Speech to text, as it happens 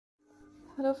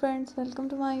Hello friends, welcome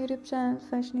to my YouTube channel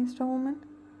Fashionista Woman.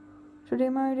 Today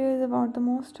my video is about the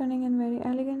most stunning and very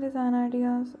elegant design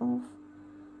ideas of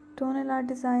tonal art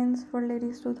designs for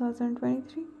ladies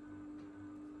 2023.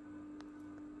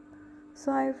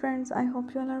 So hi friends, I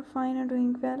hope you all are fine and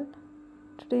doing well.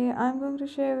 Today I am going to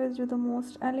share with you the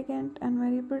most elegant and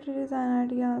very pretty design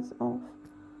ideas of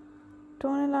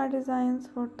tonal art designs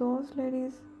for those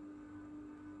ladies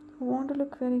who want to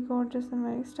look very gorgeous and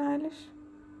very stylish.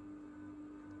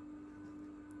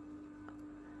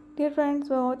 Dear friends,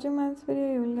 by watching my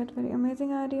video, you will get very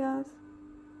amazing ideas.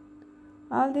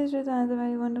 All these designs are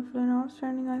very wonderful and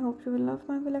outstanding. I hope you will love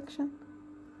my collection.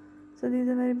 So these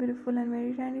are very beautiful and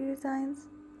very trendy designs.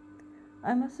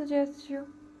 I must suggest you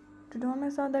to don't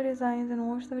miss out the designs and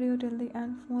watch the video till the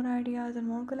end for more ideas and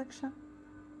more collection.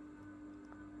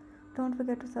 Don't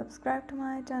forget to subscribe to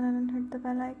my channel and hit the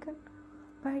bell icon.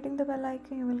 By hitting the bell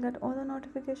icon, you will get all the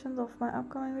notifications of my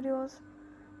upcoming videos.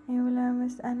 And you will never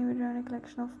miss any video or any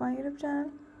collection of my YouTube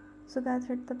channel. So guys,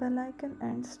 hit the bell icon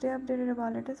and stay updated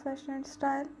about latest fashion and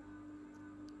style.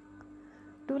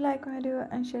 Do like my video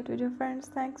and share it with your friends.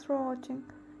 Thanks for watching.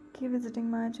 Keep visiting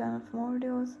my channel for more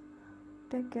videos.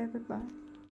 Take care. Goodbye.